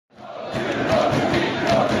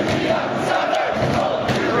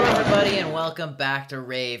Everybody, and welcome back to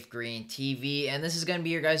Rave Green TV, and this is going to be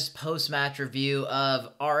your guys' post-match review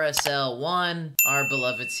of RSL 1, our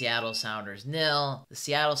beloved Seattle Sounders 0. The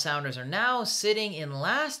Seattle Sounders are now sitting in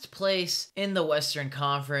last place in the Western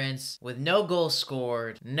Conference with no goals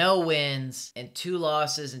scored, no wins, and 2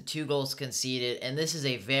 losses and 2 goals conceded, and this is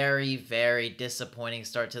a very, very disappointing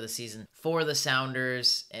start to the season for the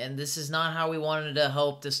Sounders, and this is not how we wanted to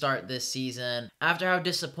hope to start this season. After how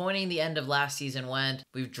disappointing the end of last season went,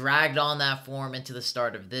 we've dragged on that form into the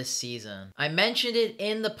start of this season. I mentioned it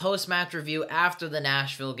in the post-match review after the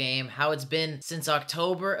Nashville game, how it's been since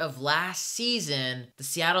October of last season, the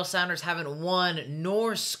Seattle Sounders haven't won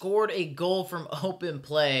nor scored a goal from open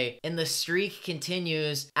play, and the streak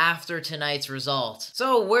continues after tonight's result.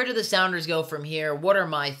 So where do the Sounders go from here? What are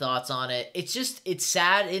my thoughts on it? It's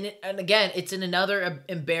sad, and again, it's in another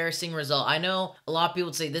embarrassing result. I know a lot of people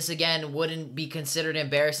would say this again wouldn't be considered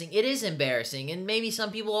embarrassing. It is embarrassing, and maybe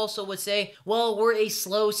some people also would say, well, we're a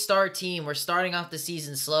slow start team. We're starting off the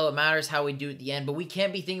season slow. It matters how we do at the end, but we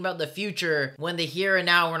can't be thinking about the future when the here and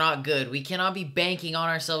now we're not good. We cannot be banking on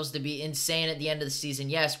ourselves to be insane at the end of the season.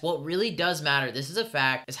 Yes, what really does matter, this is a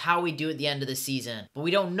fact, is how we do at the end of the season. But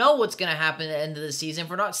we don't know what's going to happen at the end of the season if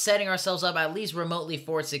we're not setting ourselves up at least remotely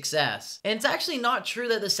for success. And it's actually not true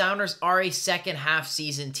that the Sounders are a second half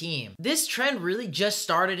season team. This trend really just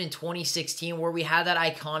started in 2016 where we had that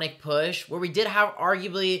iconic push, where we did have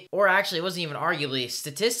arguably, or actually it wasn't even arguably,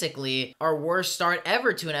 statistically, our worst start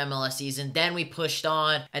ever to an MLS season. Then we pushed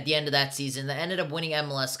on at the end of that season that ended up winning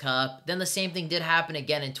MLS Cup. Then the same thing did happen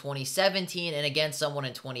again in 2017 and again somewhat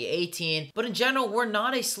in 2018. But in general, we're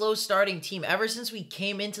not a slow starting team. Ever since we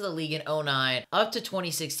came into the league in 09 up to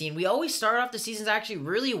 2016, we always started off the seasons actually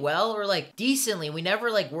really well, or like decently. We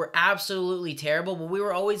never like were absolutely terrible, but we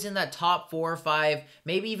were always in that top 4 or 5,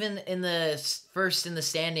 maybe even in the first in the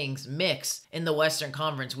standings mix in the Western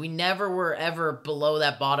Conference. We never were ever below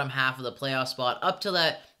that bottom half of the playoff spot up to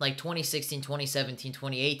that like 2016, 2017,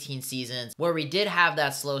 2018 seasons where we did have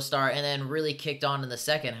that slow start and then really kicked on in the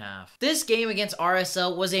second half. This game against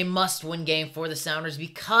RSL was a must-win game for the Sounders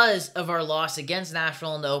because of our loss against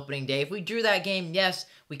Nashville on the opening day. If we drew that game, yes,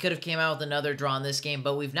 we could have came out with another draw in this game,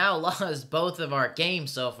 but we've now lost both of our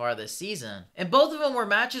games so far this season. And both of them were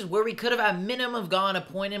matches where we could have at minimum gone a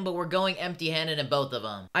point in, but we're going empty-handed in both of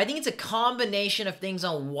them. I think it's a combination of things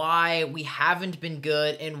on why we haven't been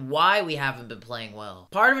good and why we haven't been playing well.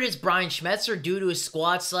 Part of it is Brian Schmetzer due to his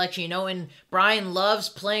squad selection, you know, and Brian loves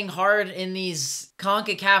playing hard in these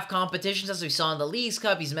CONCACAF competitions, as we saw in the Leagues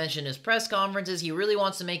Cup. He's mentioned in his press conferences. He really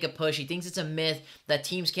wants to make a push. He thinks it's a myth that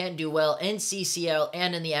teams can't do well in CCL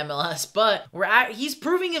and in the MLS, but he's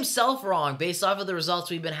proving himself wrong based off of the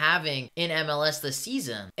results we've been having in MLS this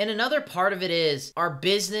season. And another part of it is our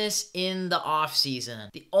business in the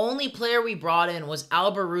offseason. The only player we brought in was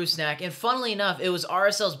Albert Rusnak, and funnily enough, it was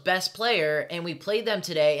RSL's best player, and we played them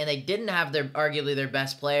today, and they didn't have arguably their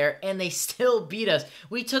best player, and they still beat us.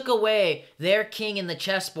 We took away their king in the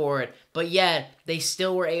chessboard, but yet they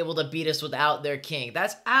still were able to beat us without their king.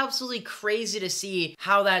 That's absolutely crazy to see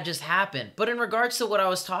how that just happened. But in regards to what I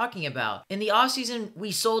was talking about, in the offseason,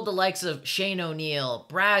 we sold the likes of Shane O'Neill,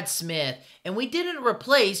 Brad Smith, and we didn't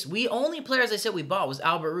replace, only player, as I said, we bought was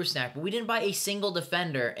Albert Rusnak, but we didn't buy a single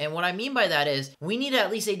defender. And what I mean by that is, we need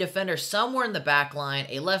at least a defender somewhere in the back line,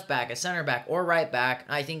 a left back, a center back, or right back.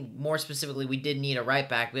 I think more specifically, we did need a right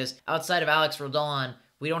back because outside of Alex Rodon,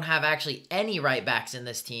 we don't have actually any right backs in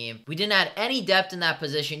this team. We didn't add any depth in that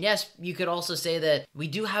position. Yes, you could also say that we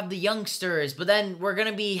do have the youngsters, but then we're going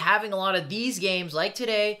to be having a lot of these games like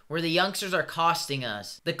today where the youngsters are costing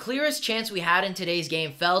us. The clearest chance we had in today's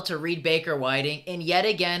game fell to Reed Baker-Whiting, and yet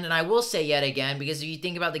again, and I will say yet again, because if you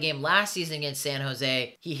think about the game last season against San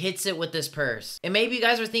Jose, he hits it with this purse. And maybe you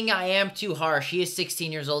guys are thinking I am too harsh. He is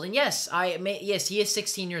 16 years old, and yes, he is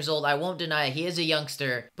 16 years old. I won't deny it. He is a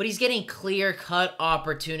youngster, but he's getting clear-cut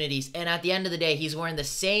opportunities. And at the end of the day, he's wearing the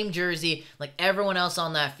same jersey like everyone else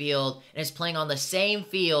on that field and is playing on the same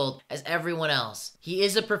field as everyone else. He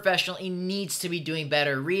is a professional. He needs to be doing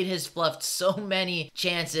better. Reed has fluffed so many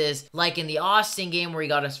chances, like in the Austin game where he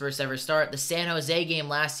got his first ever start, the San Jose game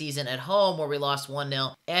last season at home where we lost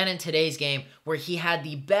 1-0, and in today's game where he had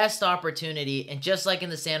the best opportunity, and just like in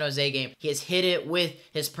the San Jose game, he has hit it with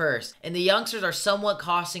his purse. And the youngsters are somewhat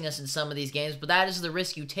costing us in some of these games, but that is the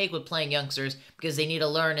risk you take with playing youngsters because they need to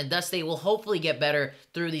learn, and thus they will hopefully get better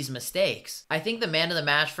through these mistakes. I think the man of the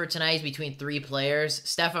match for tonight is between 3 players.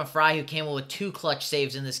 Stefan Frei, who came in with 2 clutch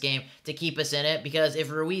saves in this game to keep us in it, because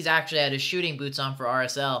if Ruiz actually had his shooting boots on for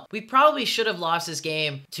RSL, we probably should have lost this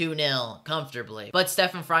game 2-0 comfortably. But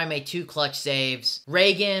Stefan Frei made 2 clutch saves.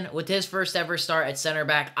 Reagan, with his first ever start at center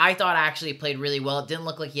back, I thought actually played really well. It didn't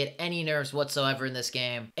look like he had any nerves whatsoever in this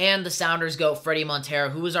game. And the Sounders goat, Fredy Montero,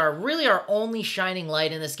 who was really our only shining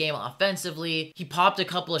light in this game offensively. He popped a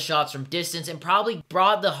couple of shots from distance and probably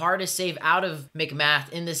brought the hardest save out of McMath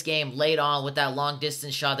in this game late on with that long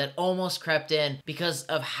distance shot that almost crept in because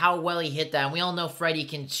of how well he hit that. And we all know Fredy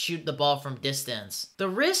can shoot the ball from distance. The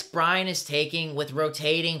risk Brian is taking with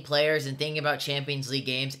rotating players and thinking about Champions League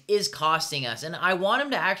games is costing us. And I want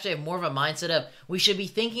him to actually have more of a mindset of we should be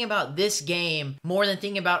thinking about this game more than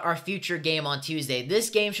thinking about our future game on Tuesday. This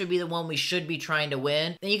game should be the one we should be trying to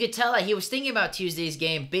win. And you could tell that he was thinking about Tuesday's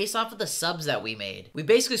game based off of the subs that we made. We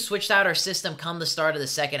basically switched out our system come the start of the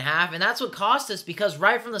second half, and that's what cost us, because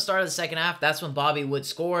right from the start of the second half, that's when Bobby Wood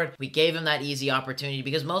scored. We gave him that easy opportunity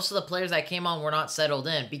because most of the players that came on were not settled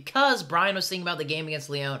in, because Brian was thinking about the game against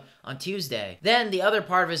Lyon on Tuesday. Then the other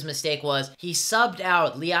part of his mistake was he subbed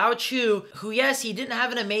out Liao Chu, who, yes, he didn't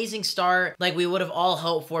have an amazing start like we would have all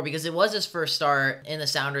hoped for because it was his first start in the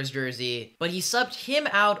Sounders jersey, but he subbed him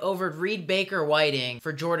out over Reed Baker-Whiting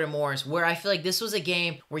for Jordan Morris, where I feel like this was a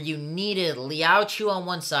game where you needed Liao Chu on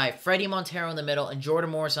one side, Fredy Montero in the middle, and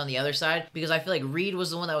Jordan Morris on the other side, because I feel like Reed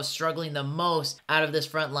was the one that was struggling the most out of this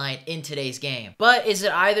front line in today's game. But is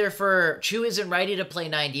it either for Chu isn't ready to play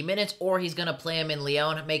 90 minutes, or he's going to play him in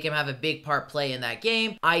Lyon, make him have a big part play in that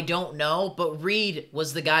game? I don't know, but Reed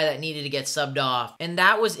was the guy that needed to get subbed off, and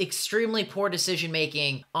that was extremely poor decision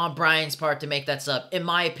making on Brian's part to make that sub, in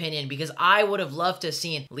my opinion, because I would have loved to have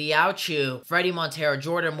seen Liao Chu, Fredy Montero,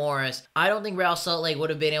 Jordan Morris. I don't think Real Salt Lake would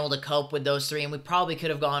have been able to cope with those 3, and we probably could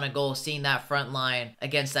have gone a goal seeing that front line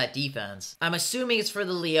against that defense. I'm assuming it's for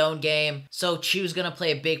the Lyon game, so Chu's gonna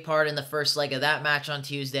play a big part in the first leg of that match on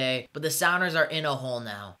Tuesday, but the Sounders are in a hole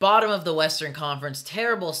now. Bottom of the Western Conference,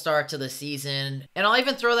 terrible start to the season, and I'll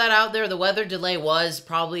even throw that out there. The weather delay was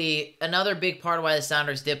probably another big part of why the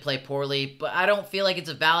Sounders did play poorly, but I don't feel like it's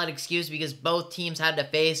a valid excuse because both teams had to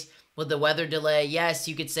face with the weather delay. Yes,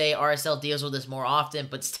 you could say RSL deals with this more often,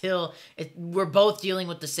 but still, we're both dealing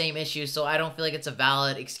with the same issues, so I don't feel like it's a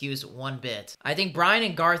valid excuse one bit. I think Brian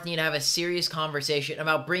and Garth need to have a serious conversation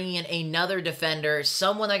about bringing in another defender,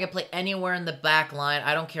 someone that can play anywhere in the back line.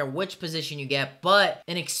 I don't care which position you get, but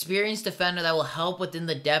an experienced defender that will help within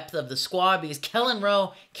the depth of the squad, because Kellen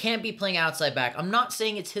Rowe can't be playing outside back. I'm not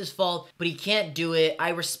saying it's his fault, but he can't do it.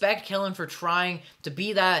 I respect Kellen for trying to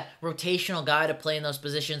be that rotational guy to play in those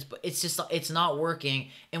positions, but it's not working,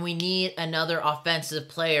 and we need another offensive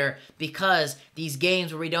player because these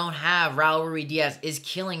games where we don't have Raul Ruidiaz is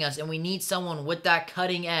killing us, and we need someone with that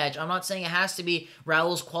cutting edge. I'm not saying it has to be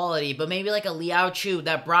Raul's quality, but maybe like a Liao Chu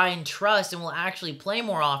that Brian trusts and will actually play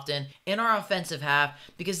more often in our offensive half,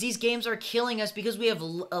 because these games are killing us because we have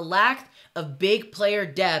a lack of big player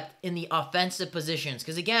depth in the offensive positions.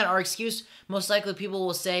 Because again, our excuse most likely people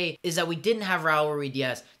will say is that we didn't have Raul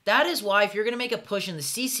Ruidiaz. That is why if you're going to make a push in the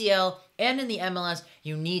CCL and in the MLS,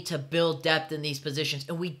 you need to build depth in these positions.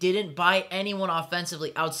 And we didn't buy anyone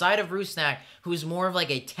offensively outside of Rusnak, who's more of like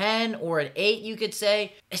a 10 or an 8, you could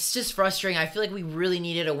say. It's just frustrating. I feel like we really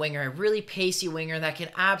needed a winger, a really pacey winger that can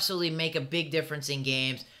absolutely make a big difference in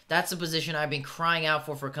games. That's a position I've been crying out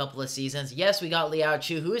for a couple of seasons. Yes, we got Liao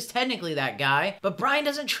Chu, who is technically that guy, but Brian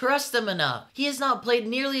doesn't trust him enough. He has not played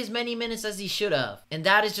nearly as many minutes as he should have, and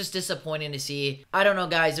that is just disappointing to see. I don't know,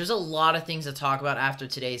 guys. There's a lot of things to talk about after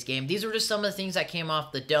today's game. These were just some of the things that came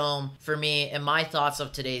off the dome for me and my thoughts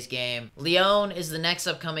of today's game. Lyon is the next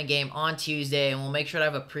upcoming game on Tuesday, and we'll make sure to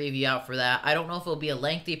have a preview out for that. I don't know if it'll be a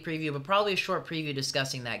lengthy preview, but probably a short preview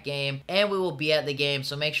discussing that game, and we will be at the game,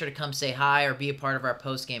 so make sure to come say hi or be a part of our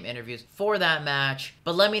post-game interviews for that match.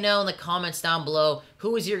 But let me know in the comments down below,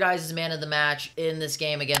 who was your guys' man of the match in this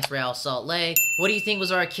game against Real Salt Lake? What do you think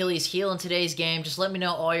was our Achilles heel in today's game? Just let me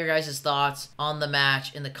know all your guys' thoughts on the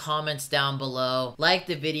match in the comments down below. Like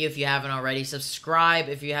the video if you haven't already. Subscribe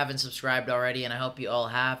if you haven't subscribed already. And I hope you all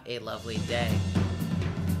have a lovely day.